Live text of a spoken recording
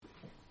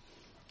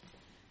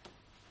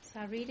So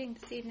our reading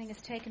this evening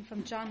is taken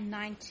from John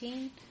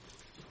 19.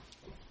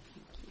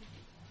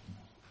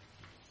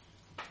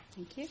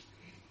 Thank you.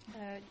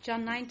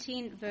 John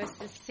 19,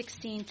 verses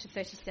 16 to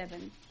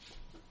 37.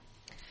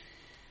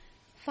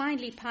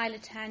 Finally,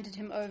 Pilate handed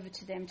him over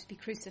to them to be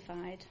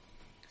crucified.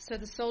 So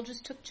the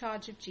soldiers took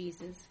charge of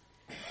Jesus.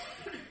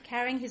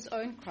 Carrying his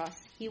own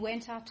cross, he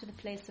went out to the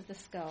place of the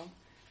skull,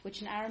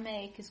 which in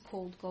Aramaic is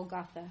called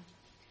Golgotha.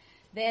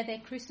 There they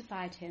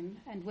crucified him,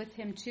 and with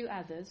him 2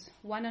 others,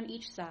 one on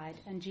each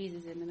side, and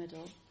Jesus in the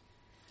middle.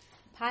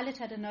 Pilate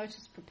had a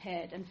notice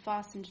prepared and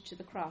fastened to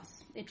the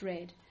cross. It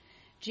read,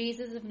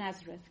 "Jesus of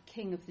Nazareth,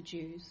 King of the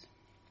Jews."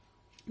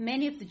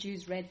 Many of the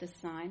Jews read this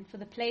sign, for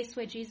the place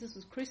where Jesus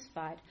was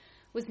crucified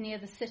was near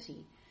the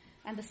city,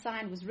 and the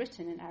sign was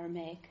written in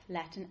Aramaic,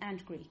 Latin,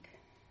 and Greek.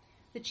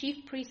 The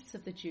chief priests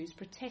of the Jews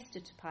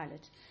protested to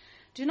Pilate,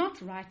 "Do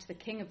not write the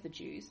King of the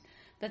Jews,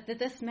 but that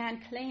this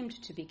man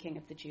claimed to be King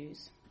of the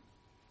Jews."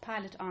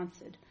 Pilate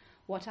answered,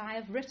 "What I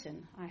have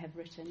written, I have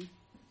written."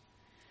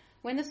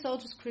 When the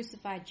soldiers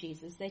crucified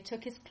Jesus, they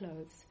took his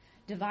clothes,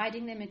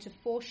 dividing them into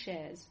 4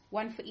 shares,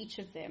 one for each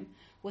of them,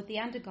 with the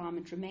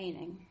undergarment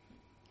remaining.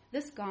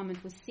 This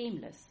garment was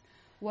seamless,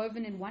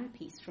 woven in one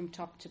piece from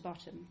top to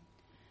bottom.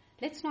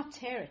 "Let's not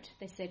tear it,"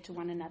 they said to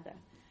one another.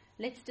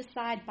 "Let's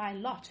decide by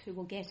lot who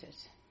will get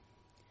it."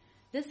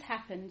 This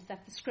happened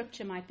that the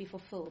scripture might be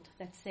fulfilled,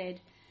 that said,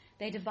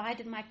 "They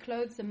divided my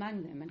clothes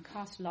among them and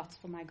cast lots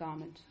for my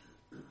garment."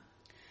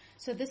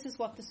 So this is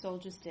what the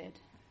soldiers did.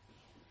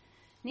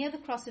 Near the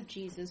cross of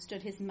Jesus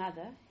stood his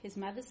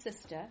mother's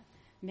sister,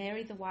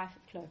 Mary the wife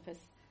of Clopas,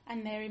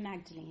 and Mary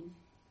Magdalene.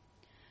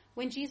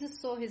 When Jesus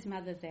saw his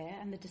mother there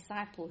and the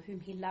disciple whom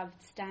he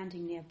loved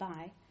standing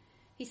nearby,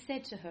 he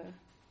said to her,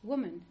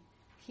 "Woman,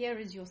 here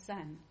is your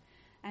son,"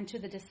 and to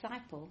the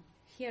disciple,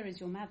 "Here is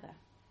your mother."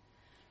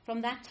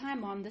 From that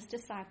time on, this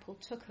disciple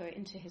took her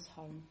into his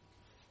home.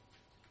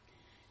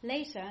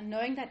 Later,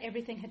 knowing that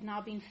everything had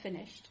now been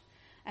finished,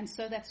 and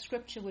so that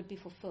scripture would be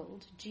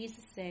fulfilled,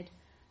 Jesus said,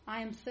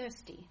 "I am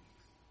thirsty."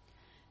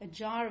 A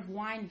jar of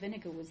wine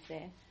vinegar was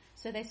there,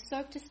 so they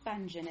soaked a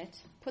sponge in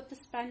it, put the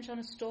sponge on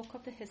a stalk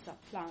of the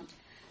hyssop plant,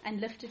 and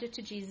lifted it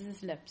to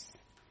Jesus' lips.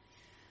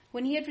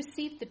 When he had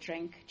received the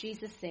drink,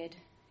 Jesus said,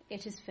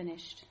 "It is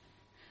finished."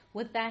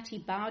 With that he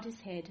bowed his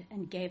head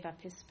and gave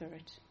up his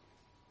spirit.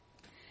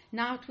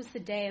 Now it was the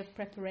day of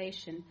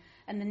preparation,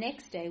 and the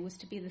next day was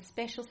to be the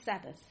special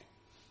Sabbath.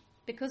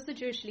 Because the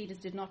Jewish leaders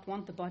did not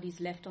want the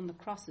bodies left on the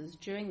crosses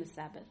during the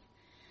Sabbath,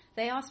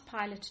 they asked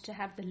Pilate to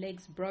have the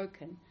legs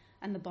broken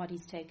and the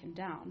bodies taken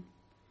down.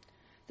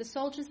 The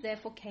soldiers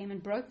therefore came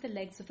and broke the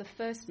legs of the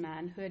first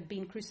man who had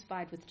been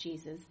crucified with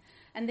Jesus,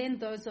 and then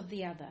those of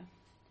the other.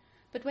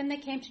 But when they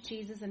came to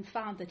Jesus and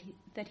found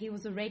that he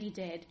was already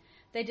dead,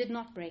 they did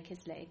not break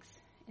his legs.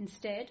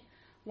 Instead,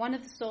 one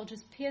of the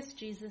soldiers pierced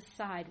Jesus'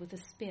 side with a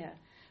spear,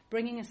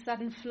 bringing a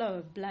sudden flow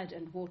of blood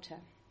and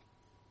water.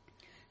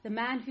 The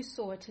man who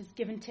saw it has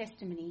given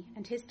testimony,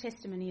 and his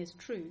testimony is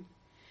true.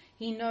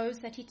 He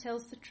knows that he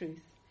tells the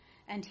truth,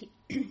 and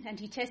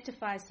he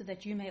testifies so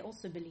that you may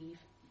also believe.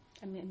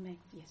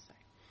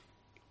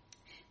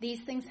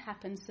 These things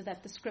happened so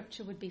that the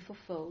scripture would be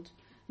fulfilled.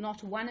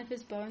 Not one of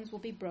his bones will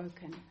be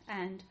broken,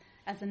 and,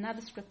 as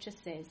another scripture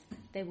says,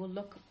 they will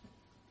look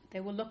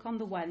on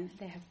the one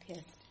they have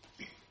pierced.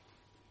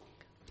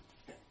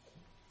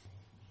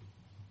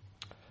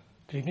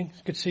 Good evening.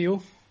 It's good to see you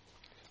all.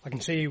 I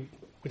can see you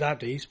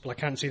without these, but I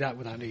can't see that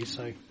without these,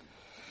 so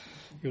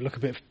you'll look a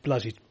bit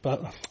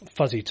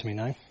fuzzy to me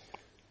now.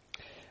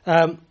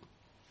 I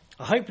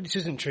hope this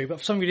isn't true, but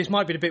for some of you this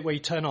might be the bit where you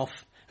turn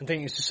off and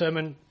think it's a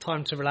sermon,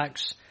 time to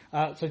relax.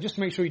 So just to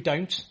make sure you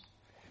don't,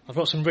 I've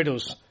got some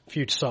riddles for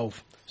you to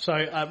solve. So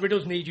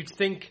riddles need you to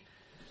think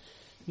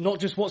not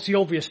just what's the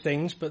obvious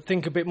things, but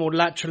think a bit more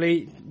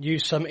laterally,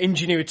 use some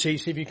ingenuity,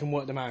 see if you can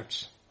work them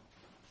out.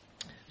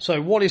 So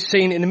what is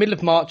seen in the middle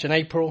of March and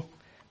April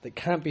that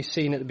can't be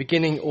seen at the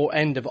beginning or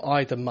end of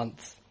either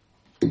month?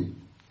 I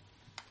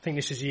think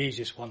this is the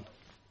easiest one.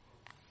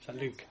 Is that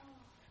Luke?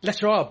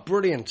 Letter R,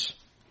 brilliant.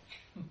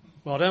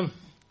 Well done.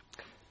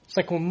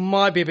 Second one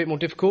might be a bit more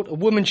difficult. A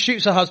woman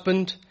shoots her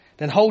husband,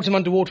 then holds him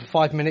underwater for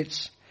 5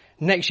 minutes.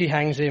 Next she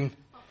hangs him.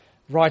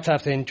 Right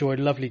after they enjoy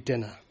a lovely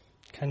dinner.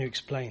 Can you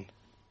explain?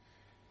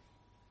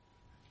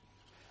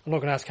 I'm not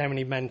going to ask how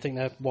many men think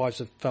their wives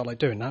have felt like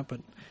doing that, but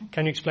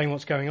can you explain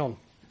what's going on?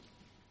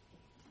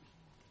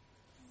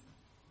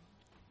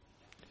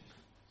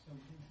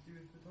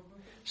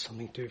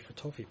 Something to do with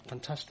photography.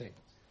 Fantastic.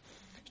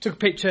 Took a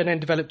picture and then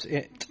developed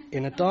it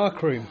in a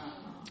dark room.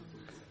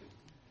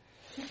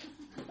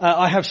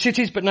 I have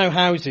cities but no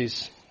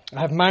houses. I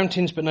have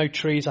mountains but no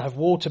trees. I have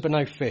water but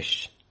no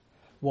fish.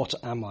 What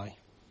am I?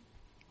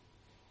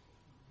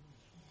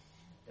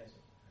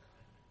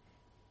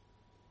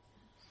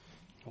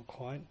 Not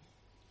quite.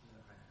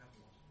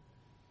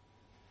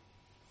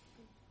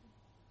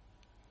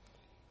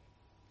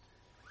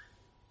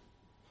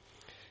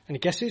 Any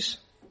guesses?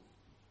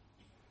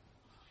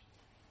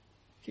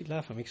 Keep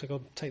laughing at me because I've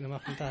got to take them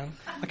up and down.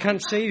 I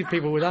can't see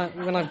people with that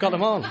when I've got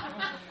them on.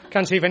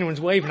 Can't see if anyone's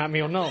waving at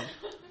me or not.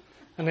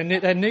 And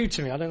they're new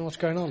to me. I don't know what's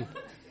going on.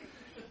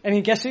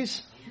 Any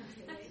guesses?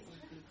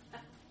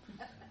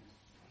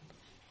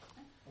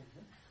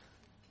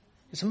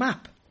 It's a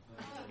map.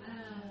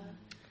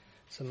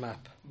 It's a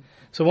map.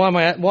 So why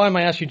am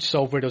I asking you to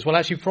solve riddles? Well,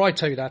 actually, before I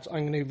tell you that,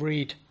 I'm going to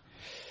read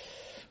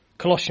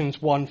Colossians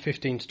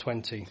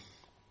 1:15-20.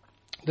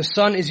 The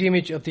Son is the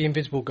image of the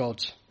invisible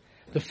God,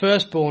 the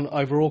firstborn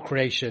over all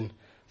creation.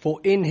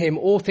 For in him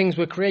all things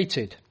were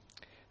created,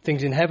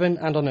 things in heaven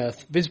and on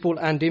earth, visible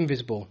and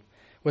invisible,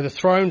 whether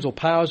thrones or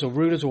powers or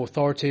rulers or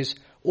authorities,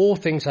 all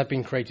things have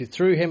been created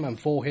through him and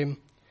for him.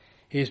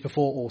 He is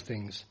before all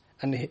things,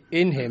 and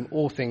in him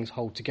all things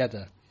hold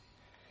together.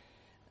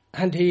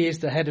 And he is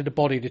the head of the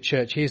body, the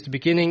church. He is the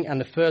beginning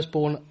and the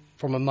firstborn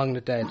from among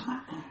the dead,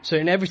 so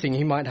in everything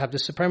he might have the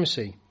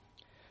supremacy.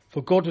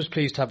 For God was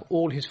pleased to have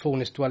all his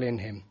fullness dwell in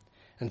him,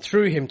 and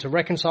through him to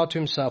reconcile to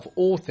himself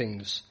all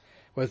things,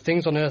 whether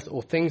things on earth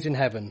or things in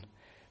heaven,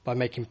 by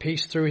making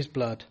peace through his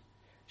blood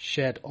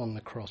shed on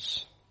the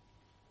cross.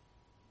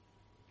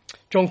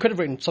 John could have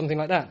written something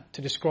like that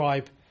to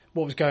describe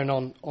what was going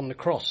on the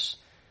cross.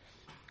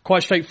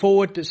 Quite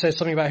straightforward. It says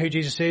something about who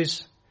Jesus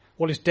is,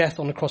 what his death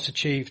on the cross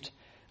achieved,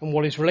 and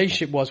what his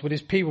relationship was with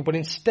his people. But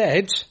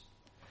instead,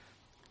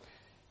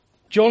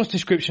 John's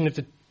description of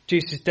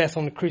Jesus' death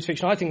on the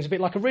crucifixion, I think, is a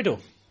bit like a riddle.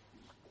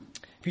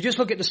 If you just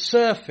look at the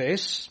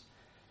surface,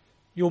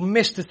 you'll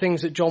miss the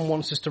things that John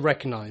wants us to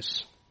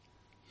recognise.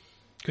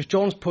 Because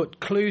John's put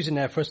clues in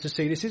there for us to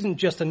see this isn't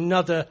just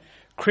another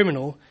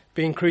criminal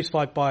being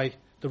crucified by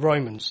the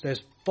Romans.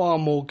 There's far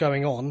more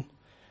going on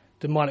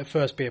than might at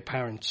first be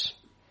apparent.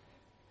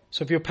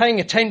 So if you're paying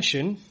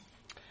attention,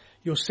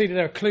 you'll see that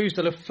there are clues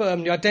that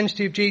affirm the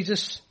identity of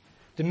Jesus,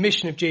 the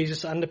mission of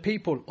Jesus, and the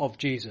people of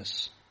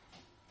Jesus.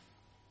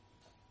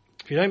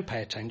 If you don't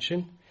pay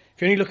attention,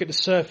 if you only look at the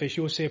surface,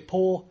 you will see a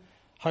poor,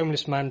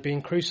 homeless man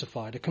being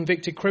crucified, a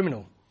convicted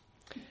criminal,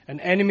 an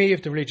enemy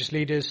of the religious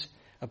leaders,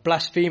 a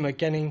blasphemer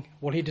getting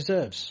what he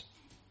deserves.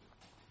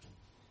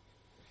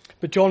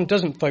 But John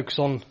doesn't focus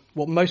on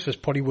what most of us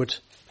probably would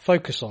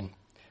focus on,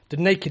 the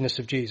nakedness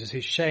of Jesus,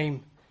 his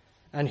shame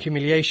and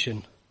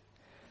humiliation,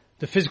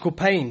 the physical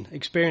pain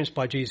experienced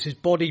by Jesus, his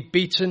body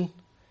beaten,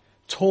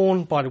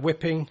 torn by the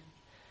whipping,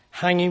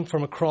 hanging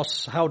from a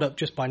cross, held up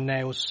just by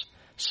nails,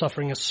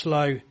 suffering a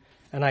slow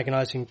and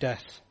agonizing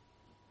death,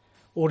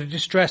 or the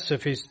distress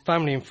of his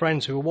family and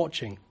friends who were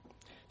watching,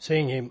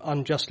 seeing him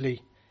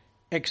unjustly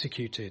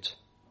executed.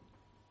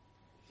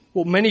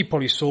 What many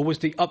probably saw was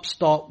the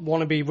upstart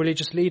wannabe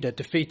religious leader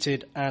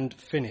defeated and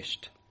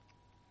finished.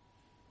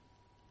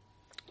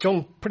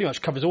 John pretty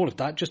much covers all of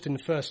that just in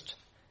the first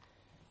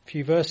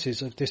few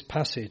verses of this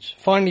passage.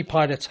 Finally,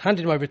 Pilate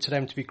handed him over to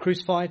them to be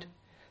crucified,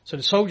 so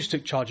the soldiers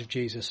took charge of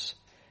Jesus.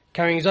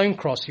 Carrying his own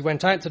cross, he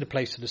went out to the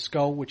place of the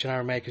skull, which in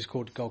Aramaic is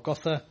called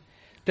Golgotha.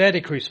 There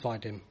they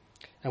crucified him,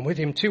 and with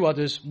him 2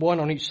 others, one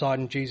on each side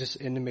and Jesus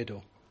in the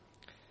middle.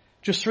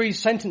 Just 3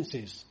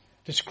 sentences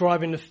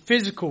describing the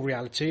physical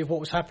reality of what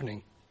was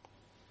happening.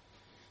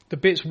 The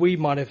bits we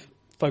might have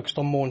focused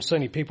on more, and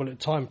certainly people at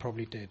the time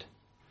probably did.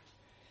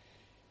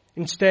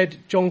 Instead,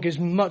 John gives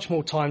much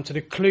more time to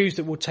the clues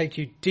that will take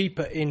you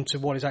deeper into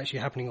what is actually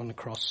happening on the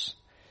cross,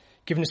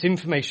 giving us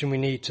information we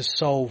need to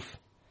solve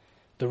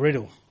the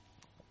riddle.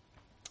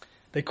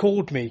 They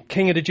called me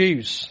King of the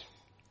Jews.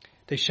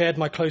 They shared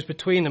my clothes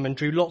between them and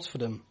drew lots for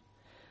them.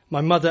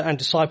 My mother and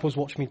disciples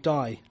watched me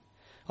die.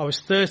 I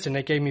was thirsty and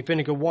they gave me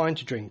vinegar wine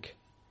to drink.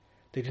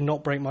 They did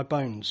not break my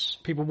bones.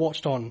 People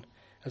watched on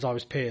as I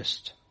was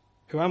pierced.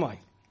 Who am I?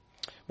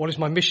 What is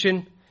my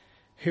mission?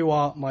 Who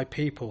are my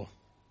people?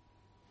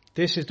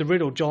 This is the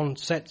riddle John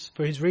sets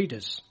for his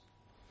readers.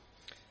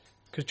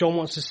 Because John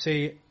wants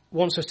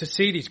us to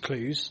see these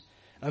clues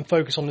and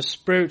focus on the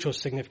spiritual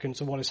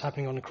significance of what is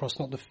happening on the cross,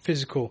 not the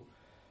physical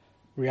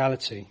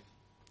reality.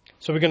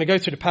 So we're going to go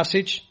through the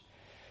passage,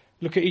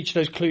 look at each of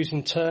those clues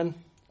in turn,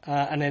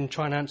 and then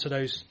try and answer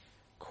those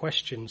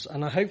questions.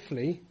 And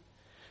hopefully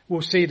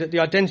we'll see that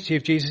the identity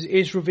of Jesus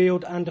is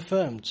revealed and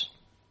affirmed,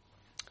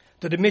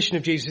 that the mission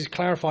of Jesus is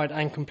clarified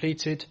and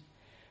completed,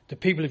 the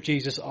people of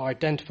Jesus are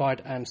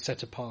identified and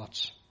set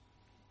apart.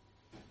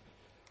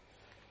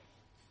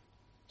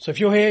 So if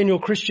you're here and you're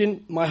a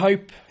Christian, my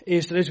hope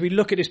is that as we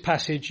look at this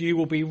passage, you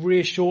will be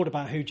reassured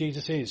about who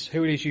Jesus is,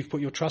 who it is you've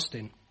put your trust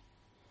in.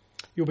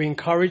 You'll be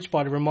encouraged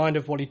by the reminder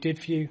of what he did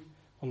for you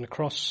on the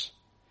cross,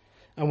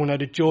 and will know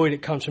the joy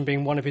that comes from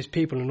being one of his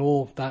people and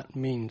all that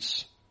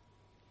means.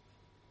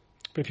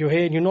 But if you're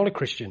here and you're not a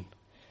Christian,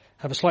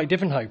 have a slightly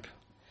different hope.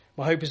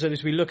 My hope is that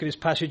as we look at this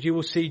passage, you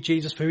will see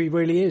Jesus for who he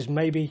really is,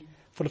 maybe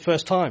for the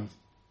first time.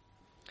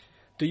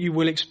 That you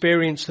will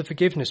experience the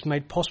forgiveness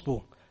made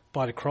possible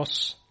by the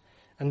cross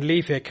and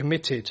leave here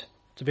committed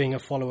to being a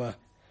follower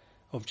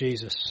of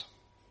Jesus.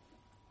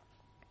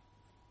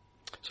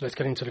 So let's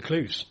get into the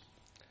clues.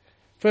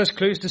 First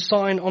clue is the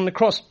sign on the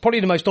cross,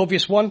 probably the most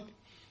obvious one.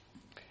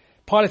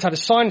 Pilate had a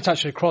sign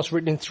attached to the cross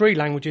written in 3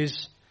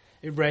 languages.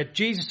 It read,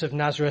 Jesus of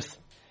Nazareth,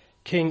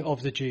 King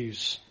of the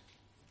Jews.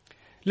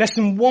 Less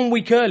than 1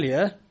 week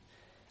earlier,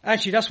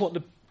 actually that's what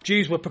the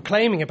Jews were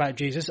proclaiming about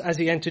Jesus as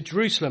he entered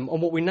Jerusalem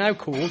on what we now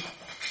call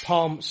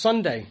Palm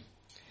Sunday.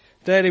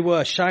 There they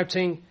were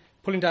shouting,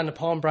 pulling down the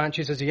palm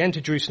branches as he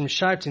entered Jerusalem,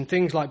 shouting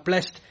things like,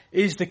 "Blessed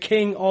is the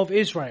King of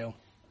Israel."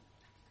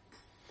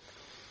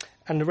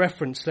 And the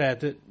reference there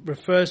that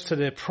refers to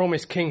the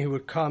promised king who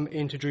would come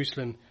into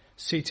Jerusalem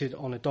seated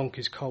on a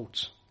donkey's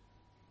colt.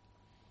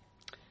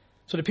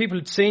 So the people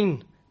had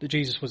seen that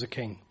Jesus was a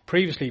king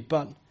previously,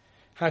 but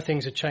how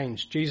things had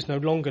changed. Jesus no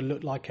longer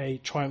looked like a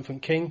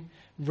triumphant king,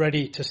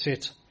 ready to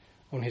sit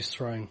on his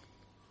throne.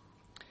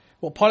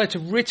 What Pilate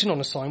had written on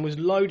the sign was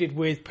loaded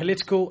with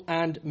political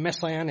and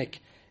messianic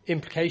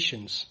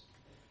implications.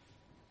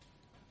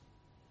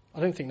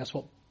 I don't think that's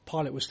what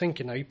Pilate was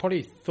thinking, though. He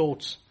probably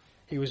thought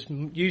he was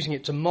using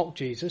it to mock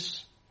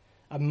Jesus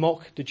and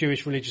mock the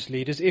Jewish religious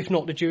leaders, if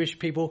not the Jewish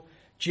people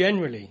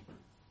generally.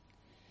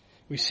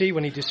 We see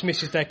when he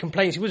dismisses their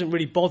complaints, he wasn't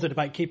really bothered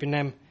about keeping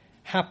them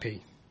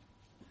happy.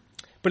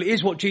 But it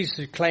is what Jesus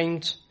had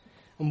claimed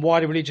and why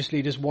the religious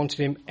leaders wanted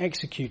him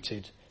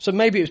executed. So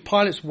maybe it was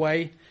Pilate's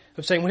way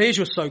of saying, well, here's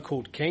your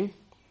so-called king.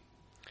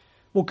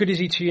 What good is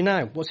he to you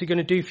now? What's he going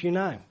to do for you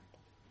now?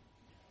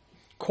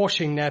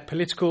 Quashing their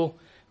political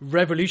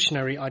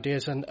revolutionary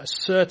ideas and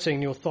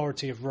asserting the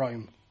authority of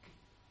Rome.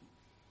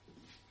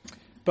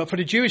 But for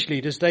the Jewish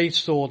leaders, they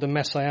saw the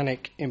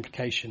messianic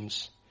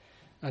implications,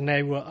 and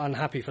they were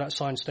unhappy for that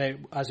sign to stay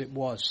as it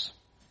was.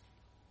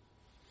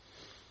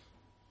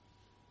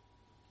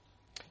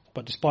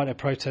 But despite their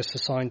protests, the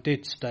sign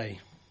did stay.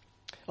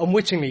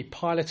 Unwittingly,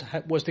 Pilate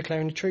was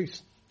declaring the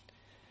truth.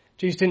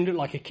 Jesus didn't look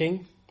like a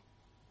king.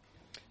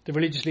 The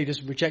religious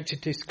leaders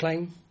rejected this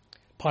claim.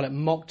 Pilate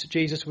mocked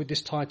Jesus with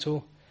this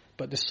title,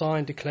 but the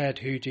sign declared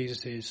who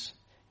Jesus is,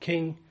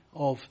 King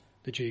of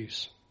the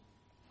Jews.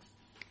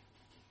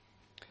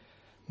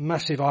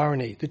 Massive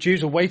irony. The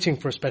Jews were waiting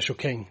for a special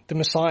king, the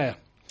Messiah.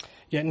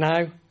 Yet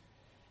now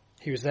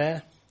he was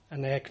there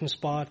and they had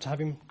conspired to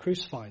have him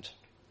crucified.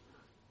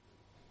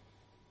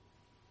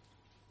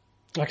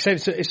 Like I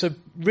said, it's a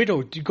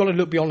riddle. You've got to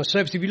look beyond the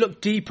surface. If you look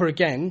deeper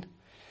again,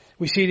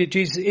 we see that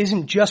Jesus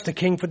isn't just a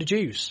king for the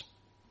Jews.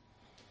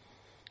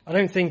 I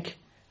don't think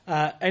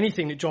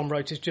anything that John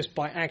wrote is just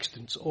by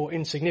accident or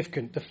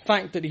insignificant. The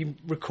fact that he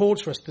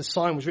records for us the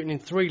sign was written in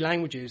 3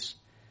 languages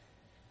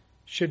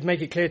should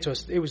make it clear to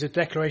us it was a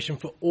declaration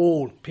for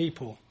all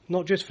people,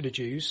 not just for the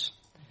Jews.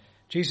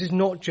 Jesus is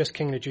not just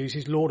King of the Jews,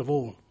 he's Lord of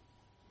all,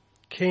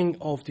 King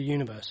of the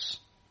universe.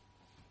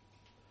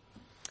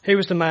 Here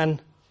was the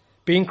man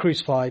being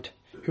crucified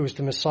who was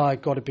the Messiah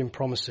God had been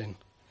promising,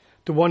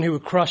 the one who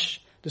would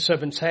crush the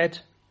serpent's head,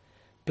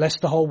 bless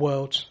the whole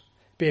world,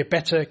 be a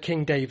better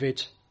King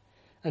David,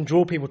 and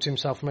draw people to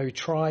himself from every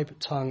tribe,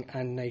 tongue,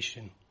 and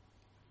nation.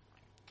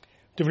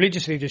 The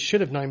religious leaders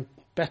should have known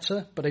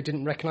better, but they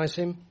didn't recognize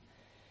him.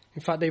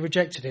 In fact, they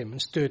rejected him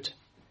and stood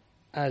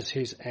as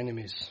his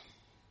enemies.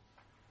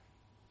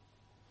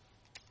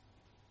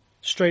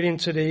 Straight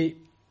into the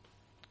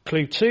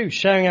clue 2,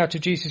 sharing out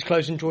of Jesus'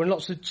 clothes and drawing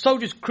lots. The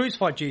soldiers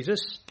crucified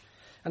Jesus,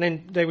 and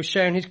then they were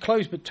sharing his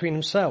clothes between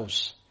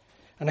themselves.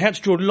 And they had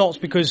to draw lots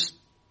because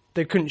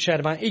they couldn't share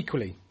them out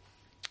equally.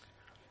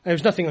 There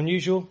was nothing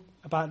unusual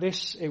about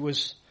this. It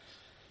was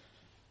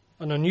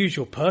an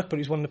unusual perk, but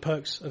it was one of the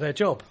perks of their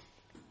job.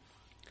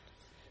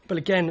 But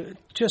again,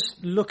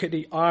 just look at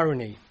the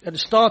irony. At the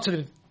start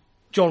of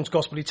John's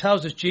Gospel, he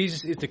tells us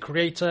Jesus is the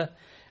creator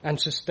and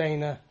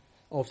sustainer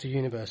of the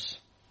universe.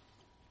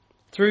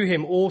 Through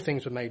him, all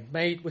things were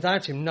made.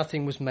 Without him,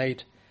 nothing was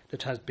made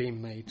that has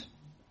been made.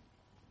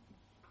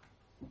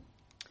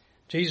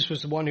 Jesus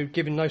was the one who'd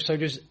given those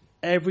soldiers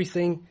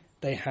everything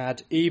they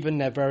had, even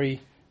their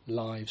very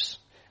lives.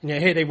 And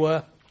yet here they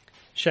were,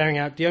 sharing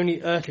out the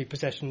only earthly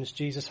possessions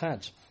Jesus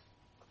had.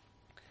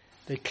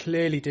 They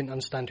clearly didn't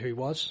understand who he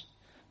was,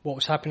 what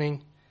was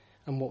happening,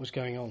 and what was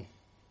going on.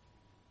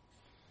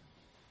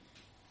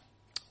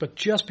 But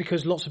just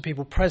because lots of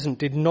people present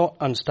did not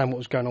understand what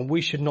was going on,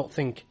 we should not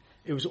think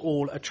it was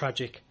all a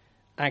tragic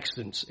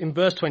accident. In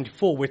verse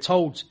 24, we're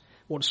told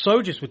what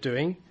soldiers were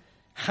doing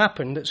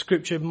happened that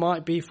Scripture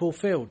might be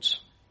fulfilled.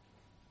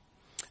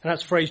 And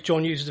that's a phrase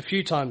John uses a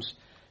few times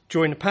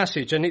during the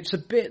passage, and it's a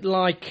bit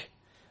like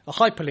a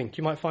hyperlink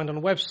you might find on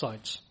a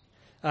website.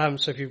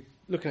 So if you're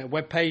looking at a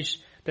web page,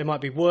 there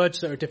might be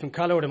words that are a different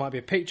colour, or there might be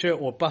a picture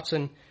or a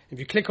button. If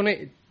you click on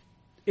it, it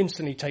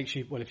instantly takes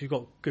you, well, if you've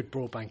got good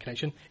broadband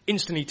connection,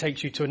 instantly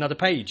takes you to another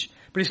page.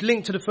 But it's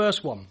linked to the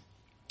first one.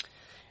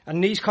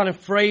 And these kind of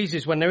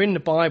phrases, when they're in the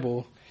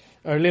Bible,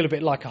 are a little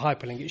bit like a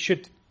hyperlink. It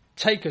should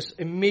take us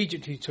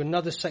immediately to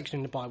another section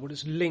in the Bible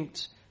that's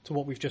linked to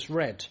what we've just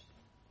read.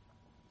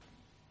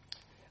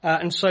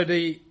 And so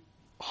the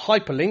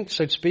hyperlink,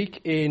 so to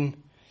speak, in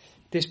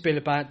this bit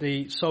about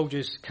the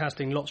soldiers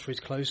casting lots for his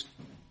clothes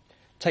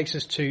takes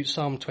us to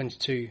Psalm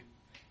 22,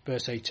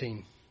 verse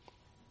 18.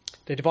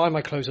 They divide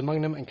my clothes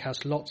among them and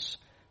cast lots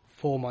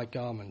for my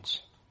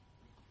garments.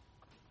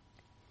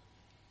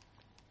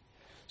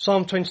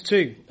 Psalm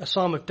 22, a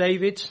psalm of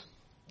David,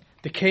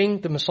 the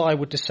king the Messiah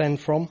would descend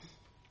from.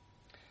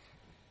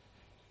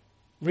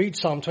 Read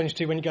Psalm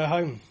 22 when you go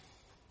home.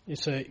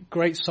 It's a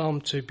great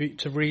psalm to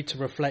read, to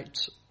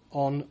reflect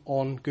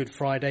on Good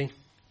Friday,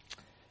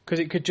 because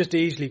it could just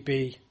easily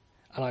be,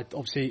 and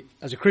obviously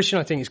as a Christian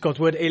I think it's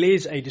God's word, it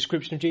is a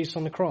description of Jesus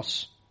on the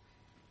cross.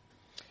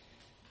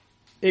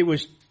 It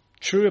was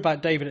true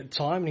about David at the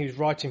time, and he was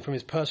writing from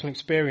his personal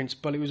experience,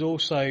 but it was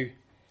also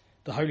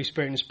the Holy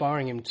Spirit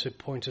inspiring him to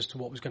point us to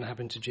what was going to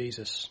happen to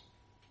Jesus.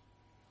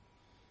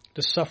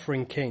 The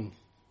suffering king.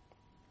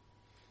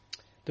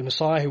 The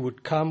Messiah who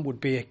would come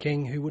would be a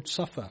king who would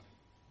suffer.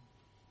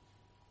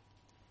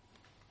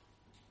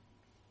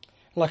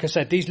 Like I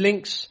said, these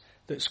links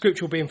that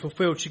Scripture will be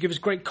fulfilled should give us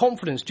great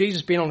confidence.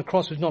 Jesus being on the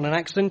cross was not an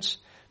accident.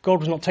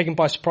 God was not taken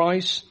by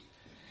surprise.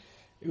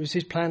 It was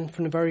his plan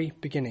from the very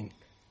beginning.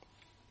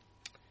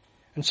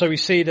 And so we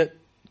see that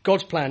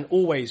God's plan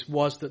always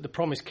was that the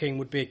promised king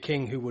would be a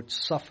king who would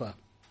suffer.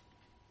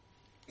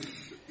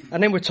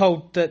 And then we're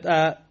told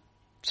that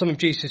some of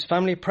Jesus'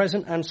 family are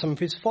present and some of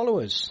his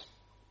followers.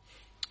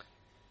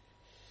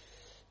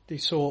 They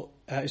saw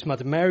his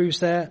mother Mary was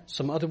there,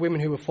 some other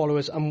women who were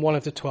followers, and one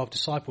of the 12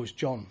 disciples,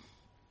 John.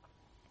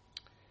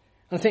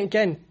 And I think,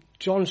 again,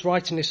 John's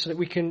writing this so that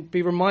we can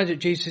be reminded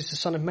that Jesus is the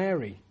son of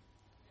Mary.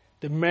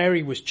 That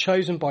Mary was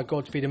chosen by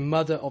God to be the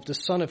mother of the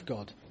Son of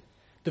God.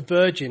 The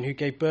virgin who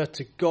gave birth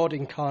to God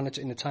incarnate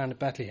in the town of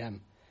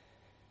Bethlehem.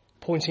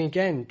 Pointing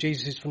again,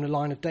 Jesus is from the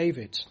line of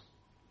David.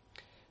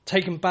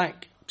 Taken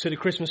back to the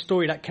Christmas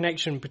story, that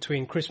connection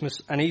between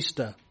Christmas and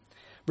Easter,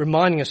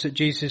 reminding us that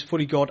Jesus is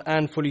fully God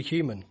and fully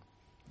human.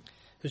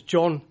 As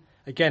John,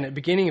 again, at the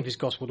beginning of his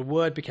gospel, the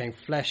Word became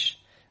flesh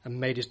and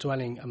made his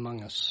dwelling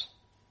among us.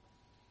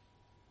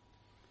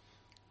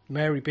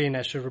 Mary being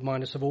there should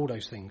remind us of all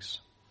those things.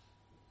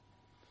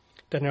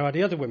 Then there are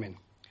the other women.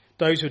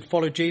 Those who had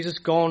followed Jesus,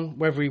 gone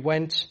wherever he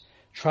went,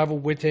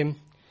 travelled with him,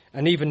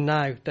 and even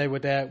now they were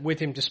there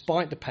with him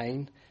despite the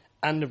pain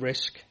and the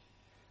risk.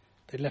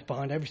 They left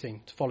behind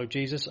everything to follow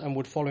Jesus and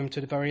would follow him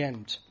to the very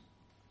end.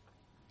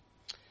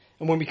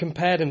 And when we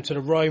compare them to the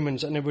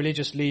Romans and the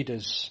religious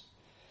leaders,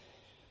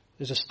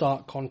 there's a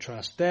stark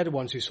contrast. They're the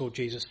ones who saw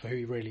Jesus for who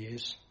he really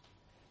is.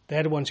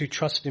 They're the ones who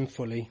trusted him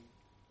fully.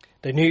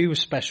 They knew he was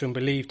special and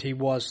believed he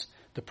was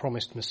the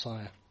promised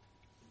Messiah.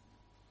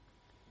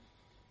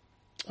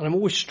 And I'm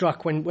always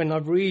struck when I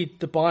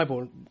read the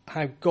Bible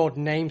how God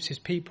names his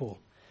people.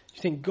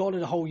 You think God of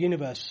the whole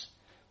universe,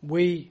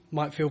 we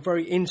might feel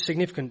very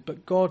insignificant,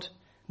 but God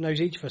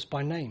knows each of us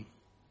by name.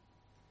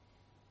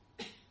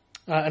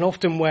 And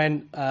often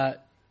when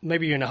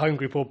maybe you're in a home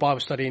group or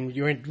Bible study and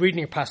you're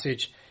reading a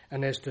passage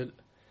and there's the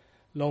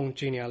long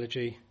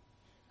genealogy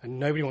and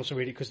nobody wants to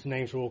read it because the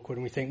names are awkward,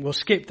 and we think, we'll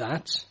skip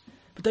that.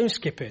 But don't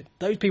skip it.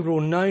 Those people are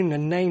all known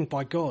and named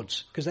by God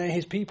because they're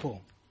his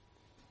people.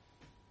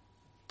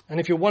 And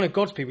if you're one of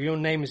God's people, your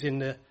name is in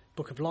the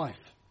book of life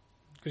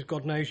because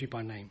God knows you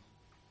by name.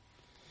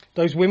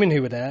 Those women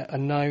who were there are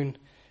known,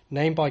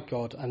 named by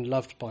God and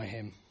loved by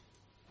him.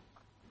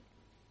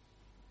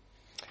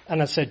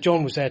 And as I said,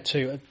 John was there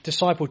too, a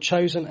disciple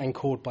chosen and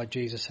called by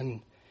Jesus.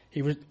 And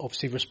he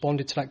obviously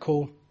responded to that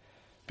call.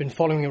 Been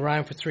following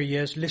around for 3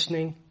 years,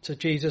 listening to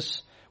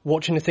Jesus,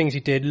 watching the things he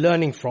did,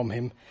 learning from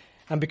him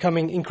and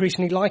becoming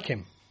increasingly like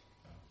him.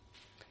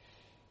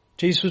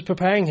 Jesus was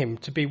preparing him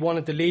to be one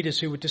of the leaders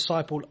who would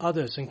disciple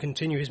others and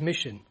continue his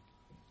mission.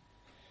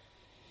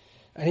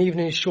 And even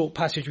in his short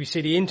passage, we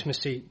see the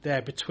intimacy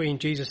there between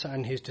Jesus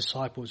and his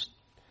disciples.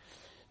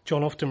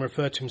 John often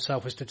referred to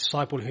himself as the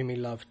disciple whom he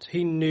loved.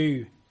 He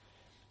knew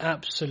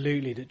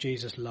absolutely that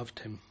Jesus loved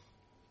him.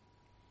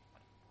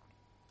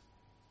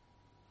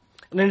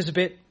 And then there's a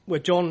bit where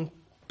John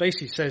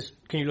basically says,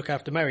 can you look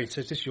after Mary? He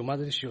says, this is your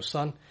mother, this is your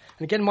son.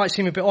 And again, it might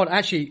seem a bit odd.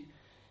 Actually,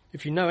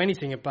 if you know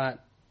anything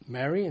about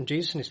Mary and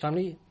Jesus and his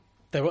family,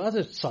 there were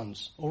other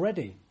sons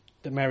already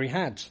that Mary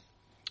had.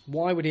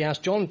 Why would he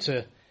ask John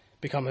to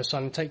become her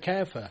son and take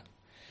care of her?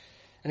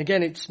 And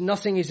again,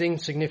 nothing is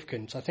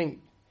insignificant. I think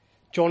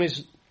John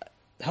is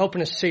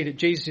helping us see that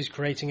Jesus is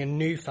creating a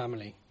new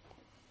family.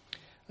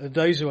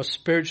 Those who are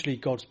spiritually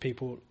God's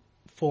people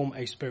form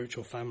a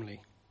spiritual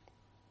family.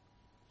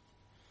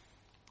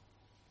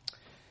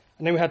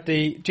 And then we had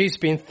Jesus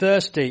being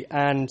thirsty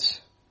and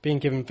being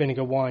given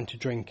vinegar wine to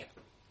drink.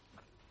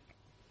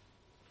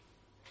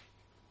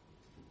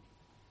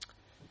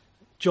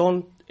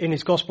 John, in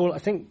his gospel, I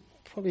think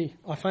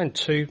I found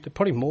two, there are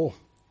probably more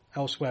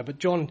elsewhere, but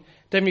John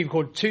definitely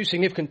recorded two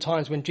significant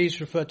times when Jesus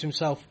referred to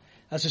himself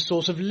as a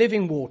source of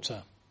living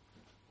water.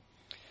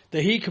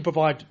 That he could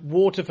provide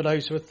water for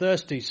those who are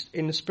thirsty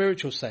in the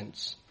spiritual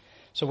sense.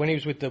 So when he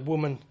was with the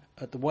woman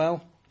at the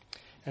well,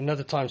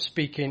 another time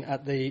speaking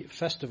at the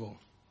festival.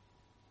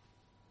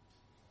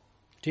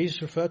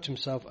 Jesus referred to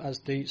himself as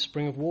the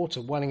spring of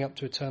water welling up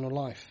to eternal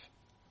life.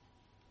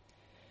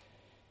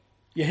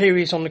 You hear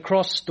he's on the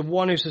cross, the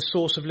one who's the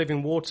source of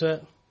living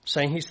water,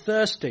 saying he's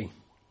thirsty.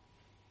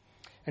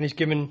 And he's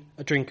given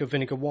a drink of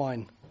vinegar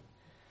wine.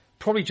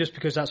 Probably just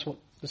because that's what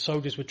the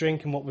soldiers were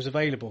drinking, what was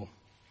available.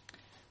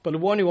 But the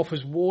one who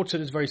offers water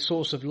as the very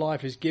source of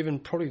life is given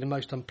probably the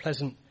most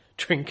unpleasant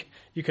drink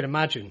you could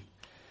imagine.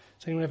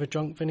 Has anyone ever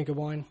drunk vinegar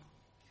wine?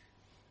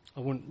 I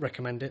wouldn't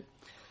recommend it.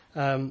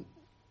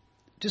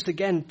 Just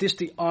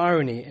the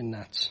irony in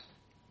that.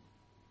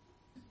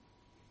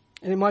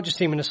 And it might just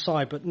seem an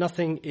aside, but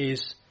nothing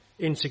is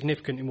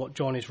insignificant in what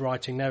John is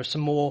writing. There are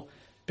some more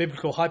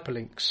biblical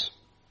hyperlinks.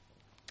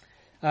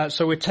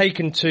 So we're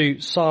taken to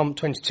Psalm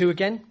 22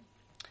 again,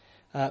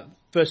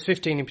 verse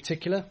 15 in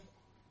particular,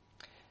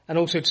 and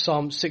also to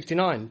Psalm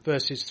 69,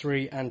 verses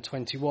 3 and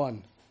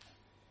 21.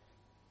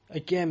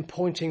 Again,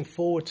 pointing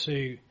forward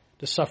to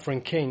the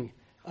suffering king,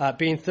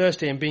 being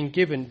thirsty and being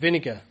given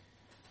vinegar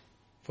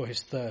for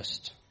his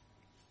thirst.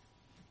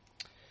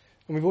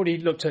 And we've already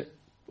looked at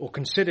or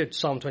considered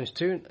Psalm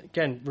 22.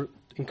 Again,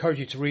 encourage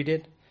you to read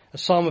it. A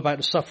psalm about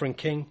the suffering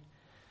king,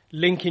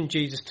 linking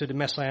Jesus to the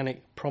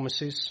messianic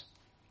promises.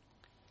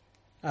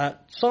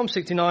 Psalm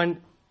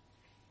 69,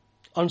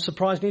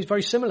 unsurprisingly, is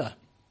very similar.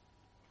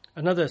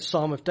 Another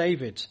psalm of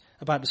David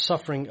about the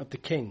suffering of the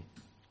king.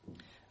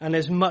 And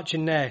there's much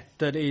in there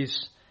that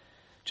is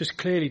just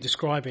clearly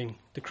describing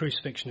the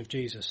crucifixion of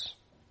Jesus.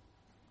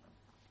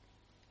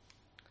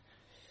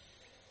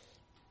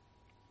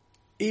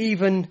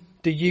 Even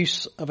the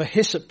use of a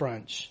hyssop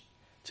branch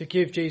to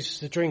give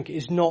Jesus a drink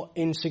is not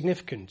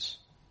insignificant.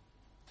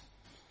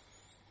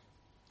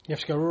 You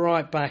have to go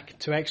right back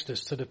to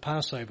Exodus, to the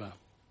Passover,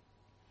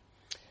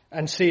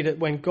 and see that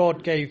when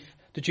God gave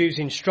the Jews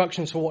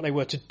instructions for what they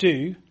were to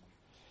do,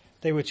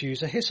 they were to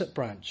use a hyssop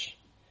branch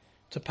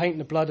to paint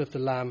the blood of the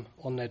lamb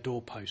on their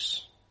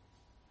doorposts.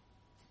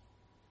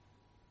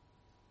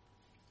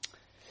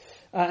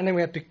 And then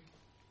we have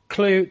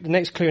the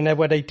next clue in there,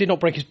 where they did not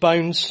break his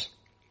bones,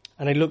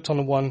 and they looked on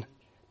the one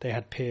they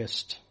had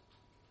pierced.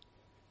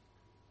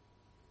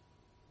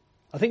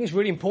 I think it's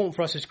really important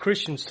for us as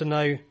Christians to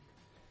know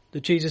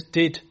that Jesus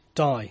did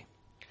die.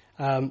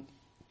 Kind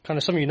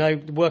of some of you know,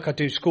 the work I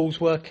do, schools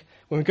work.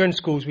 When we go into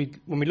schools,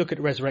 when we look at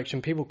the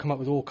resurrection, people come up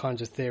with all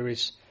kinds of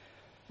theories.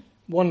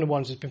 One of the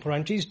ones that's been put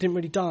around, Jesus didn't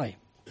really die.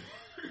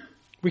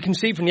 We can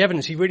see from the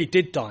evidence he really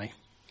did die.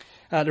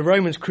 The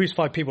Romans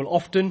crucified people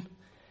often,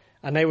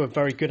 and they were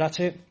very good at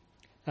it.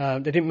 They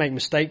didn't make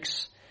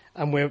mistakes.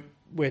 And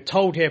we're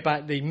told here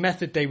about the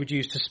method they would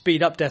use to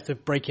speed up death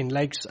of breaking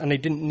legs, and they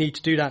didn't need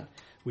to do that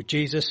with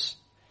Jesus.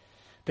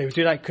 They would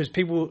do that because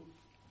people,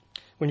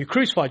 when you're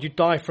crucified, you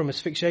die from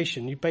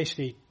asphyxiation. You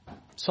basically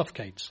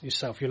suffocate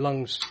yourself, your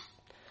lungs,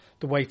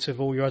 the weight of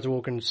all your other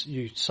organs,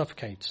 you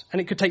suffocate. And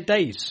it could take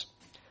days.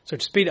 So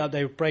to speed it up,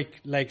 they would break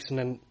legs, and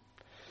then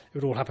it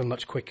would all happen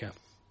much quicker.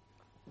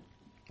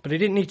 But they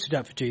didn't need to do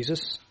that for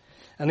Jesus.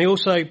 And they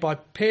also, by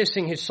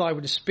piercing his side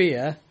with a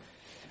spear,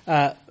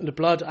 the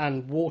blood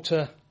and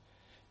water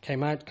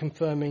came out,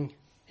 confirming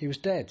he was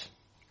dead.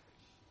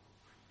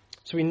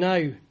 So we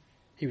know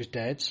he was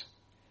dead.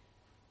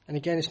 And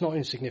again, it's not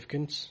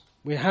insignificant.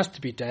 He has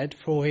to be dead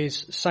for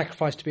his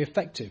sacrifice to be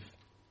effective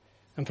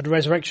and for the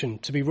resurrection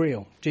to be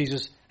real.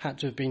 Jesus had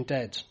to have been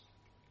dead.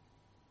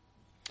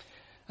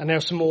 And there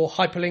are some more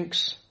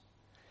hyperlinks,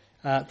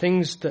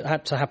 things that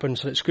had to happen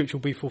so that Scripture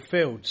will be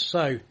fulfilled.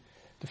 So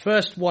the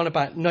first one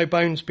about no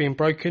bones being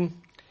broken,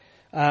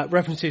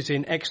 references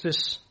in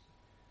Exodus,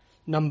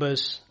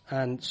 Numbers,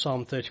 and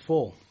Psalm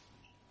 34.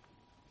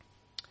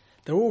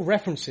 They're all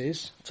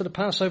references to the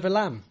Passover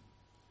lamb.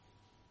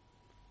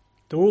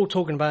 They're all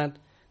talking about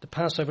the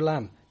Passover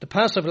lamb. The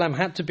Passover lamb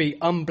had to be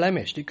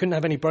unblemished. It couldn't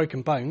have any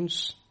broken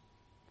bones.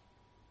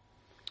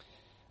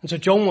 And so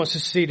John wants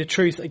us to see the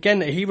truth, again,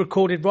 that he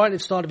recorded right at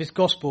the start of his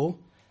gospel,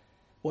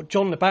 what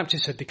John the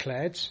Baptist had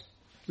declared.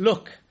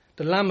 Look,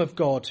 the Lamb of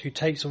God who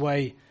takes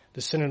away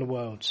the sin of the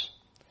world.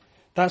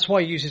 That's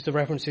why he uses the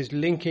references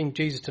linking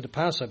Jesus to the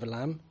Passover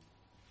lamb.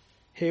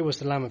 Here was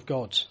the Lamb of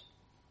God,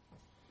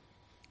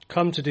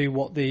 come to do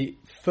what the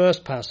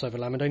first Passover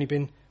lamb had only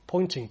been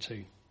pointing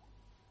to.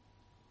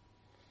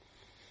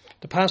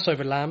 The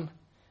Passover lamb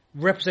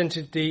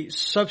represented the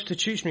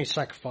substitutionary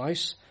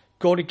sacrifice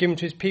God had given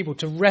to his people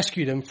to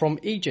rescue them from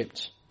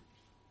Egypt.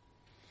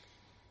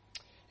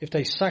 If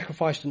they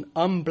sacrificed an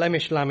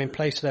unblemished lamb in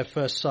place of their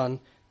first son,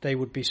 they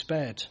would be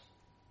spared.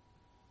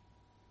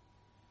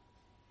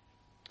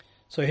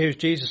 So here's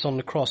Jesus on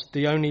the cross,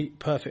 the only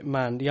perfect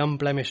man, the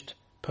unblemished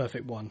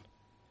perfect one.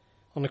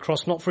 On the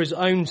cross, not for his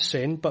own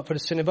sin, but for the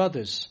sin of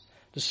others.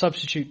 The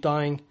substitute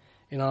dying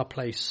in our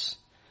place.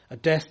 A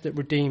death that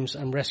redeems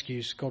and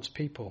rescues God's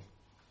people.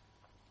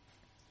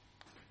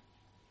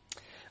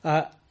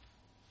 Looked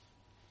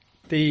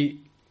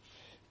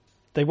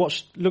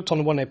on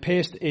the one they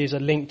pierced is a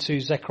link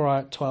to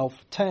Zechariah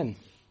 12:10.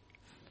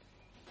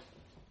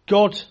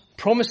 God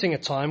promising a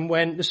time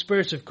when the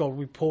Spirit of God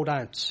will be poured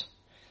out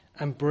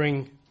and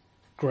bring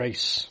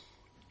grace.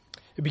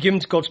 It would be given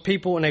to God's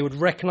people, and they would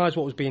recognise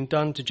what was being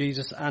done to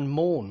Jesus and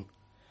mourn.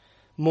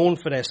 Mourn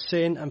for their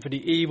sin and for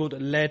the evil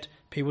that led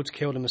people to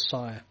kill the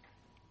Messiah.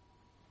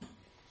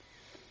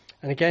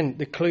 And again,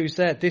 the clue's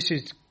there. This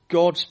is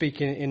God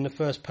speaking in the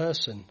first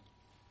person.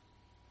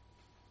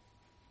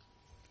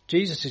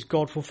 Jesus is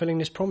God fulfilling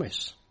this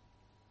promise.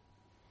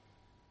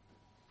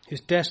 His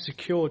death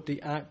secured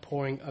the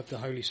outpouring of the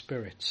Holy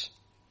Spirit.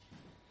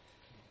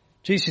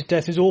 Jesus'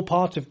 death is all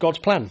part of God's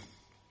plan.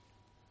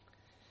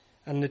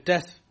 And the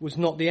death was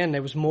not the end.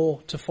 There was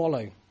more to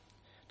follow.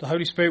 The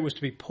Holy Spirit was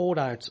to be poured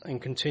out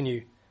and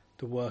continue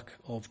the work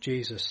of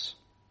Jesus.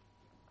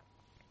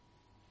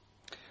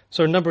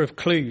 So a number of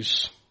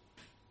clues.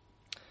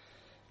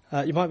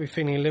 You might be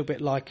feeling a little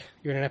bit like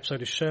you're in an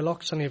episode of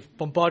Sherlock. Suddenly I've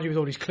bombarded you with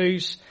all these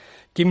clues,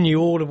 giving you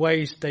all the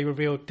ways they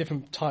reveal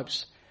different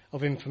types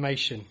of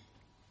information.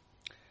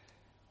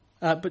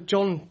 But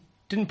John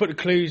didn't put the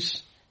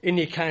clues in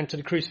the account of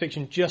the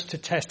crucifixion just to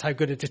test how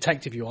good a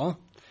detective you are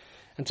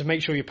and to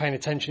make sure you're paying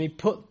attention. He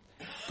put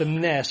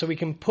them there so we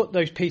can put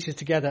those pieces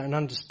together and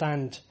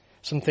understand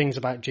some things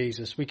about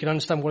Jesus. We can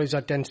understand what his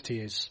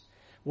identity is,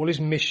 what his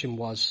mission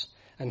was,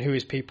 and who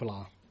his people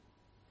are.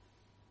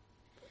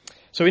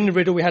 So in the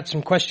riddle we had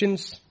some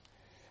questions,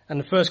 and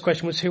the first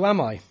question was, who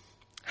am I?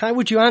 How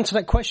would you answer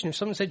that question? If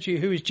someone said to you,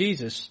 who is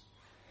Jesus?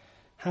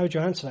 How would you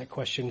answer that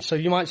question? So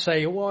you might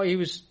say, well, he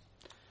was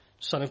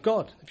Son of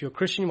God. If you're a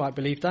Christian, you might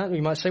believe that. Or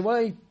you might say,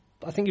 well,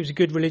 I think he was a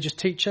good religious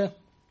teacher.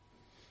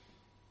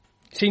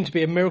 He seemed to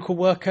be a miracle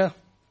worker,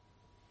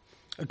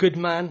 a good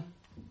man.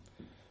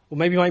 Or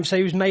maybe you might even say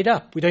he was made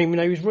up. We don't even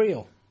know he was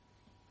real.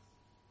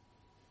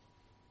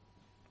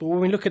 But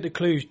when we look at the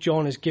clues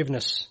John has given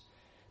us,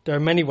 there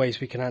are many ways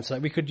we can answer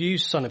that. We could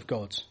use Son of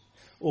God,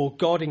 or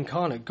God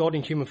incarnate, God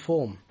in human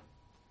form,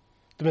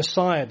 the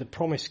Messiah, the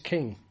promised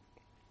King,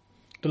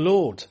 the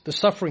Lord, the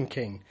suffering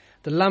King,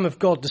 the Lamb of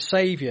God, the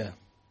Saviour.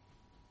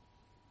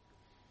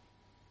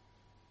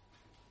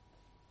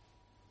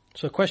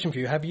 So a question for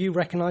you, have you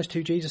recognised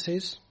who Jesus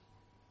is?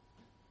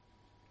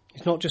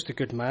 He's not just a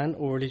good man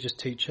or a religious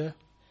teacher.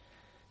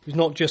 He's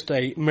not just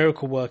a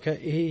miracle worker.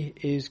 He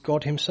is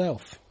God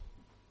himself.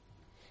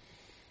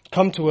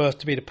 Come to earth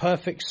to be the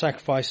perfect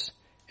sacrifice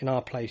in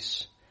our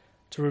place,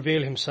 to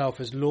reveal himself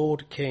as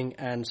Lord, King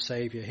and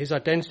Saviour. His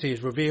identity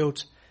is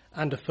revealed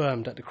and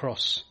affirmed at the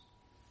cross.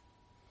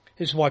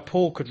 This is why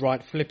Paul could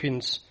write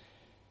Philippians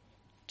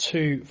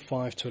 2,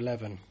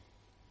 5-11.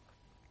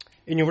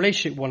 In your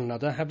relationship with one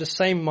another, have the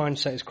same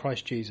mindset as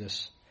Christ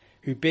Jesus,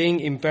 who being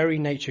in very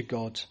nature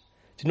God,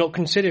 did not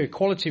consider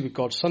equality with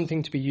God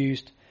something to be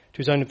used to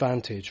his own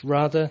advantage.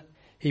 Rather,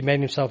 he made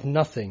himself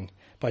nothing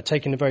by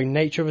taking the very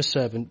nature of a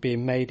servant,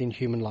 being made in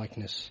human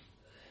likeness.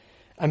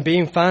 And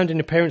being found in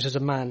appearance as a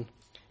man,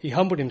 he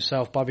humbled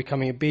himself by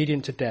becoming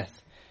obedient to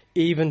death,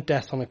 even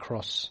death on a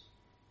cross.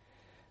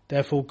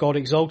 Therefore God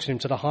exalted him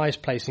to the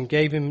highest place and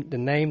gave him the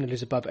name that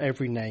is above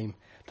every name,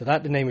 that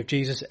at the name of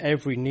Jesus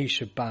every knee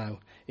should bow,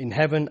 in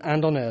heaven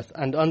and on earth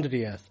and under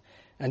the earth,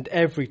 and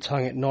every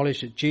tongue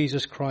acknowledge that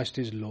Jesus Christ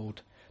is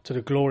Lord, to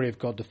the glory of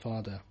God the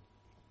Father.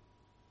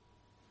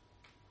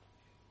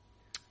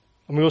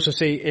 And we also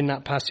see in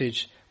that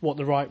passage what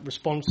the right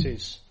response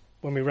is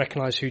when we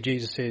recognise who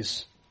Jesus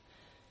is.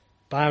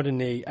 Bow the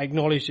knee,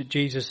 acknowledge that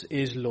Jesus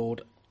is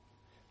Lord,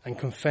 and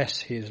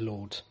confess he is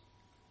Lord.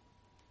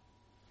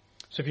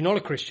 So if you're not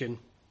a Christian,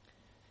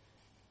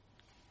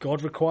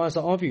 God requires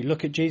that of you.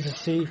 Look at Jesus,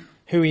 see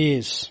who he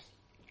is,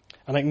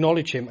 and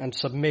acknowledge him and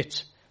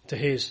submit to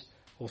his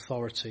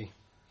authority.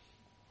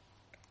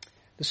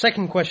 The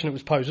second question that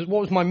was posed was,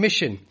 what was my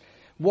mission?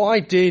 Why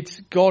did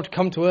God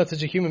come to earth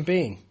as a human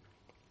being?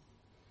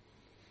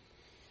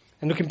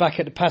 And looking back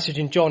at the passage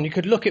in John, you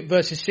could look at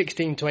verses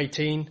 16 to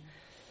 18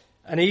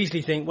 and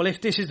easily think, well, if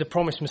this is the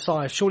promised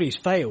Messiah, surely he's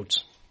failed.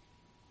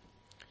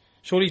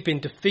 Surely he's been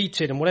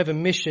defeated, and whatever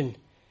mission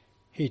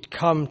he'd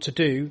come to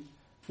do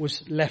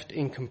was left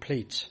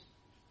incomplete.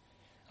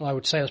 And I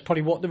would say that's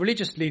probably what the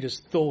religious leaders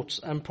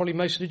thought, and probably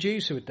most of the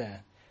Jews who were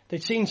there.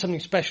 They'd seen something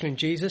special in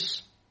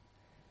Jesus,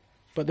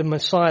 but the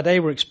Messiah they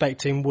were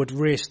expecting would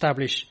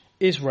re-establish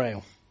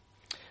Israel,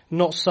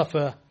 not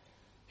suffer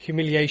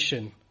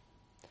humiliation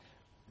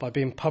by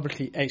being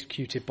publicly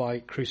executed by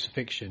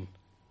crucifixion.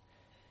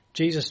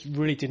 Jesus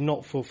really did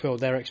not fulfill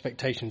their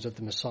expectations of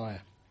the Messiah.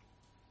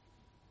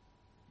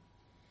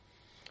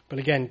 But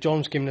again,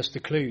 John's given us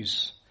the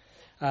clues.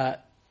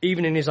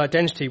 Even in his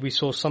identity, we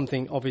saw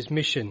something of his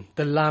mission,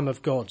 the Lamb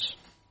of God.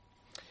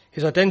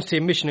 His identity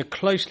and mission are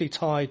closely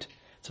tied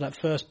to that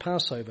first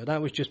Passover.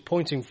 That was just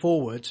pointing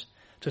forward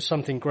to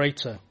something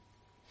greater.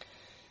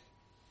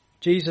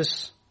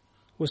 Jesus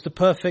was the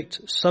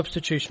perfect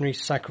substitutionary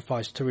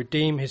sacrifice to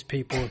redeem his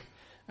people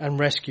and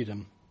rescue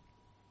them.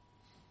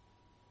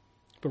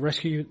 But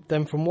rescue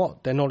them from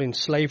what? They're not in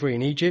slavery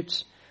in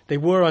Egypt. They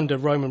were under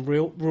Roman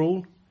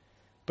rule,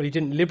 but he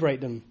didn't liberate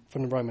them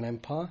from the Roman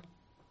Empire.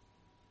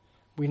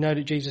 We know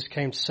that Jesus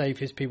came to save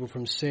his people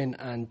from sin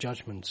and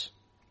judgment.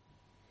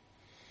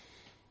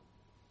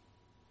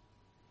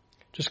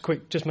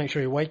 Just make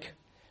sure you're awake,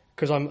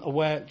 because I'm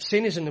aware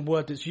sin isn't a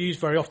word that's used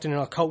very often in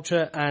our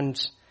culture, and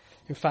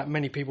in fact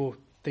many people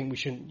think we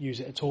shouldn't use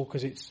it at all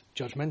because it's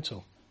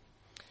judgmental.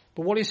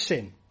 But what is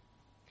sin?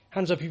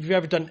 Hands up if you've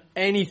ever done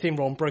anything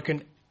wrong,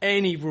 broken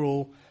any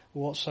rule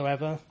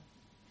whatsoever.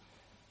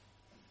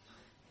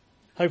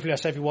 Hopefully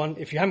that's everyone.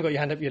 If you haven't got your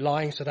hand up, you're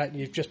lying, so that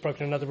you've just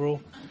broken another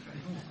rule.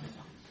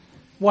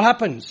 What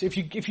happens if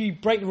you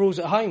break the rules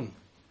at home?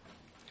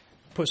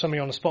 Put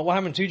somebody on the spot. What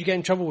happens? Who do you get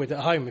in trouble with at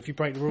home if you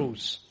break the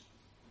rules?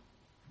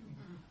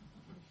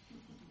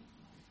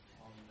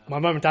 My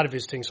mum and dad are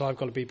visiting, so I've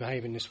got to be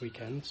behaving this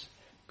weekend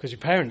because your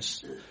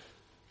parents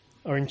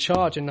are in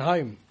charge in the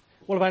home.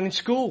 What about in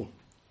school?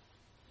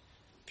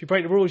 If you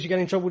break the rules, you get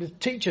in trouble with the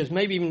teachers,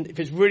 maybe even if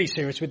it's really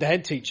serious, with the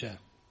head teacher.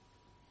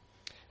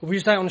 If you're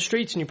just out on the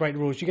streets and you break the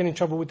rules, you get in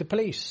trouble with the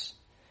police.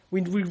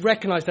 We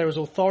recognise there is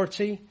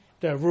authority,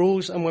 there are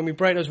rules, and when we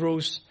break those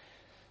rules,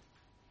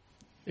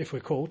 if we're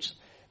caught,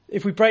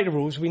 if we break the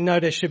rules, we know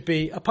there should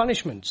be a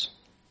punishment.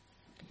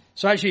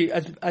 So actually,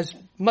 as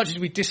much as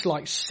we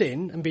dislike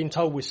sin and being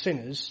told we're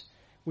sinners,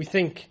 we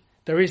think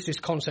there is this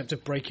concept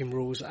of breaking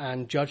rules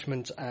and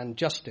judgment and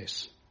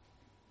justice.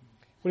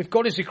 Well, if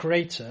God is the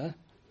creator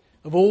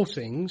of all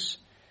things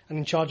and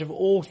in charge of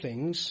all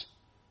things,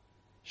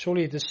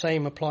 surely the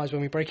same applies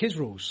when we break his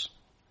rules,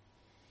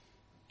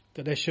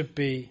 that there should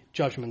be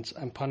judgment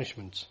and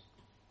punishment.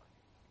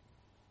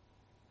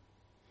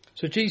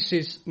 So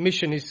Jesus'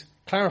 mission is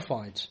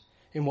clarified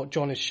in what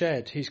John has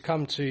shared. He's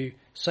come to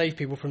save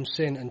people from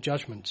sin and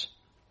judgment.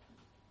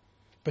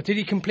 But did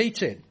he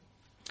complete it?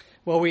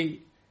 Well,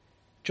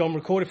 John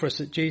recorded for us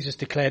that Jesus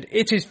declared,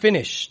 "It is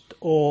finished,"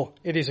 or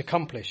 "it is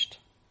accomplished."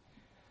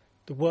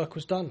 The work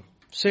was done.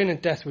 Sin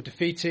and death were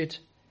defeated,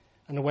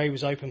 and the way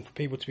was open for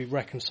people to be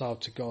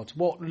reconciled to God.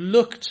 What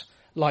looked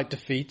like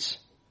defeat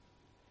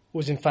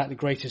was in fact the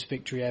greatest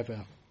victory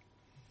ever.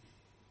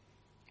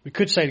 We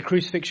could say the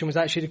crucifixion was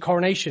actually the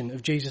coronation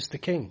of Jesus the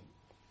King,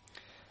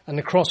 and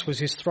the cross was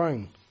his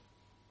throne.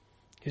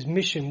 His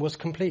mission was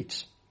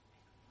complete.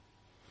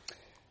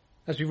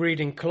 As we read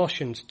in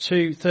Colossians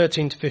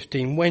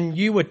 2:13-15, "When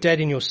you were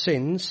dead in your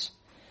sins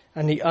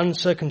and the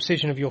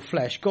uncircumcision of your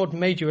flesh, God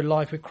made you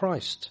alive with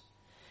Christ.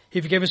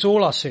 He forgave us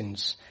all our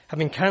sins,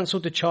 having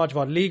cancelled the charge of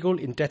our legal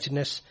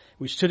indebtedness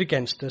which stood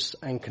against us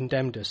and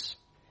condemned us.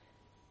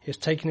 He has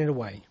taken it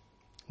away,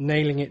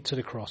 nailing it to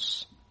the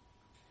cross.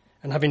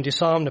 And having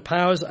disarmed the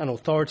powers and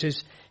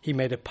authorities, he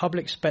made a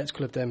public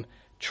spectacle of them,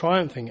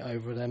 triumphing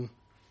over them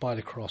by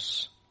the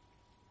cross."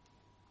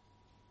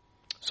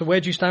 So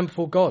where do you stand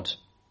before God?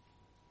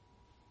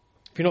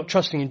 If you're not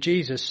trusting in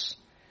Jesus,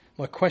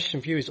 my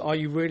question for you is, are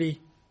you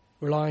really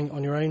relying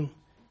on your own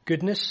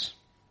goodness?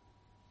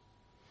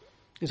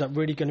 Is that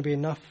really going to be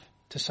enough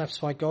to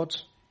satisfy God?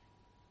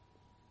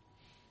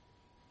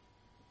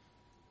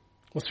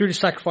 Well, through the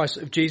sacrifice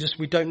of Jesus,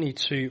 we don't need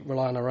to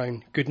rely on our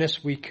own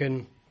goodness. We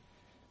can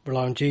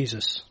rely on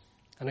Jesus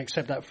and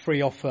accept that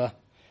free offer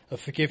of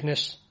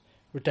forgiveness,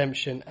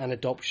 redemption, and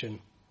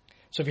adoption.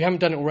 So if you haven't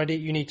done it already,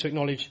 you need to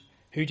acknowledge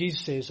who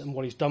Jesus is and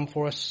what he's done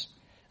for us,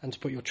 and to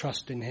put your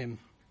trust in him.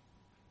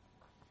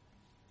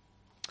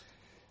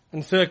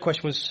 And the third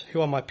question was,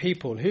 who are my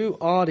people? Who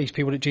are these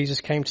people that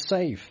Jesus came to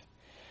save?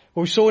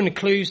 Well, we saw in the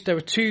clues there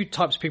were two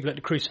types of people at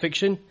the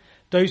crucifixion.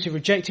 Those who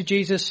rejected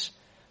Jesus,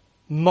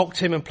 mocked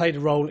him and played a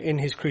role in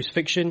his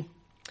crucifixion.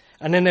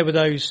 And then there were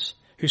those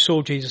who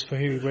saw Jesus for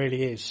who he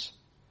really is.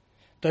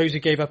 Those who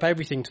gave up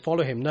everything to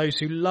follow him. Those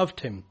who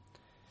loved him.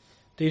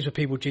 These were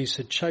people Jesus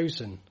had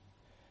chosen.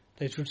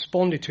 They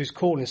responded to his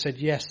call and said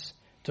yes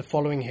to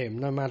following him,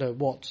 no matter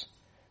what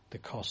the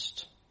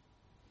cost.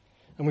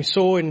 And we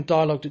saw in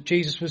dialogue that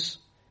Jesus was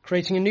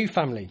creating a new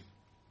family.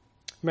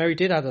 Mary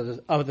did have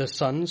other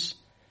sons,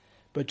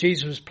 but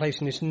Jesus was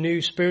placing this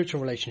new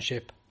spiritual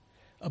relationship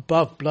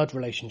above blood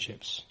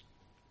relationships,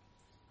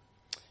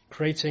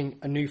 creating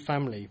a new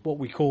family, what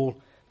we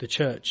call the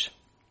church.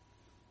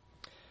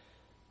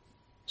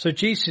 So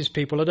Jesus'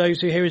 people are those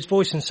who hear his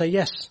voice and say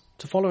yes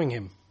to following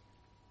him,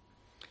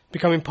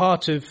 becoming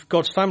part of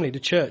God's family,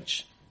 the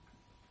church.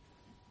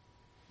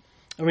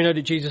 And we know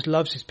that Jesus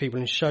loves his people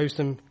and shows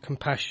them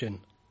compassion.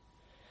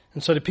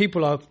 And so the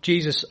people of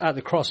Jesus at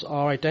the cross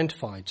are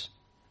identified.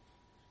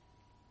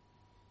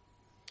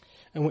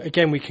 And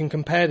again, we can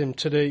compare them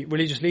to the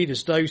religious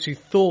leaders, those who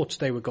thought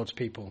they were God's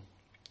people.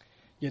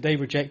 Yet they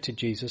rejected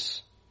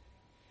Jesus.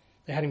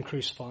 They had him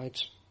crucified.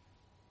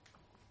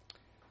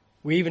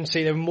 We even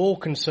see they were more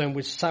concerned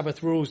with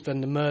Sabbath rules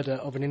than the murder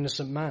of an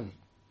innocent man.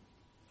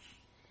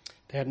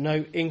 They had no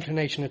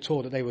inclination at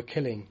all that they were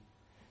killing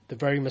the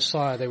very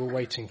Messiah they were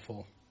waiting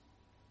for.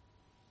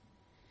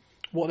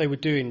 What they were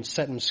doing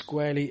set them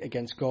squarely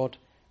against God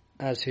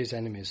as his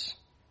enemies.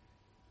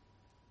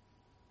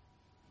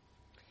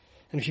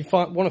 And if you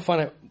want to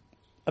find out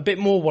a bit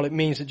more what it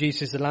means that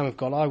Jesus is the Lamb of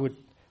God, I would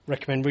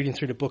recommend reading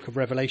through the book of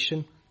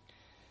Revelation.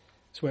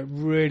 It's where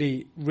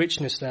really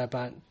richness there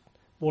about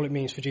what it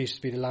means for Jesus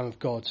to be the Lamb of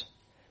God.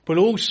 But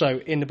also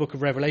in the book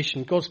of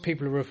Revelation, God's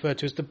people are referred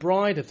to as the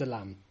bride of the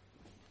Lamb.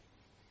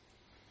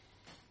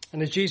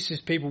 And as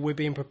Jesus' people, we're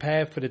being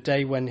prepared for the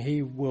day when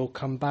he will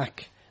come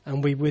back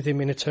and we with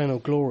him in eternal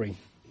glory.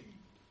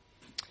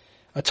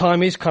 A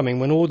time is coming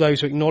when all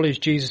those who acknowledge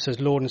Jesus as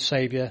Lord and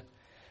Saviour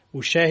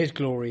will share his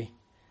glory,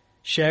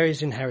 share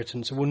his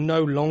inheritance, and will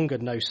no longer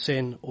know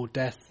sin or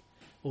death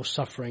or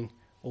suffering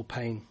or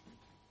pain.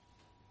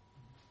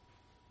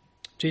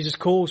 Jesus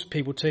calls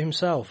people to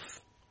himself.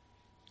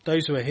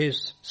 Those who are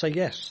his say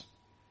yes.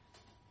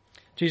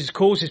 Jesus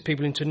calls his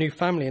people into a new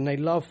family and they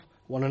love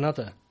one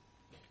another.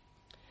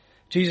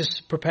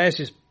 Jesus prepares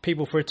his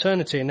people for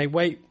eternity and they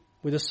wait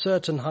with a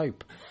certain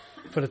hope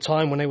for the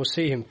time when they will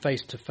see him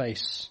face to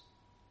face.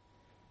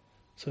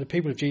 So the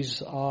people of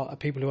Jesus are a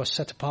people who are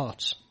set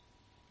apart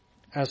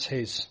as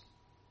his.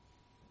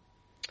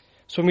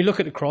 So when we look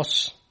at the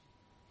cross,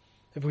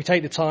 if we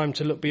take the time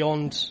to look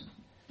beyond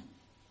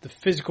the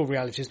physical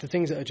realities, the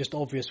things that are just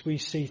obvious, we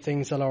see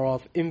things that are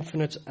of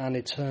infinite and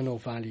eternal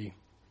value.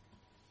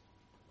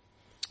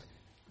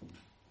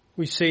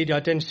 We see the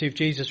identity of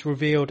Jesus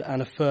revealed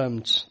and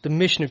affirmed, the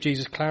mission of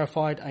Jesus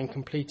clarified and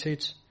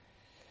completed,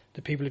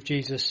 the people of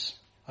Jesus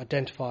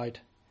identified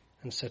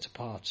and set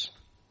apart.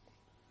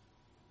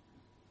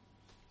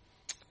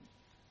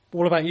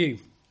 What about you?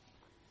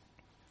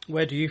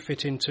 Where do you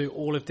fit into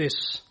all of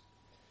this?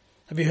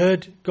 Have you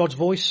heard God's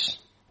voice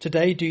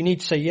today? Do you need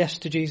to say yes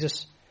to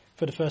Jesus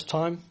for the first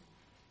time?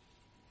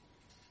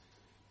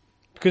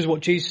 Because of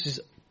what Jesus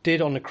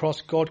did on the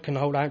cross, God can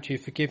hold out to you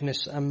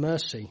forgiveness and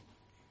mercy.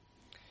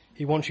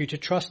 He wants you to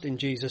trust in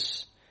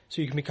Jesus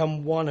so you can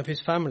become one of his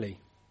family.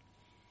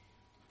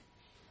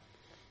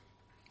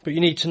 But you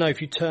need to know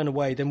if you turn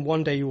away, then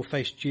one day you will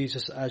face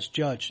Jesus as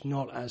judge,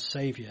 not as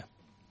saviour.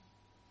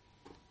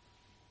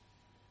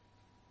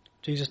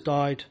 Jesus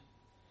died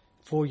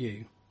for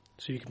you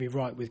so you can be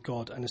right with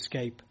God and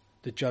escape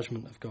the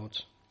judgment of God.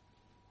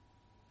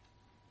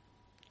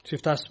 So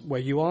if that's where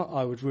you are,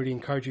 I would really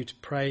encourage you to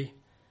pray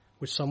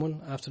with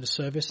someone after the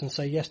service and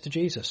say yes to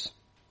Jesus.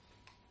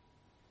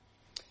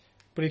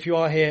 But if you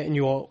are here and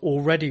you are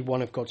already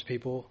one of God's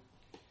people,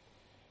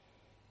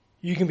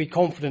 you can be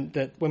confident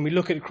that when we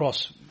look at the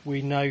cross,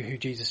 we know who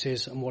Jesus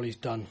is and what he's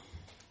done.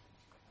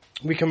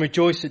 We can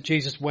rejoice that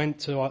Jesus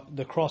went to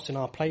the cross in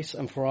our place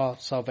and for our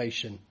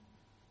salvation.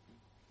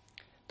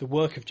 The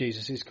work of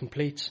Jesus is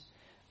complete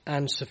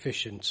and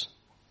sufficient.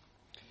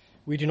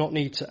 We do not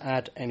need to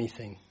add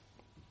anything.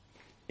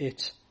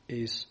 It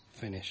is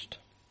finished.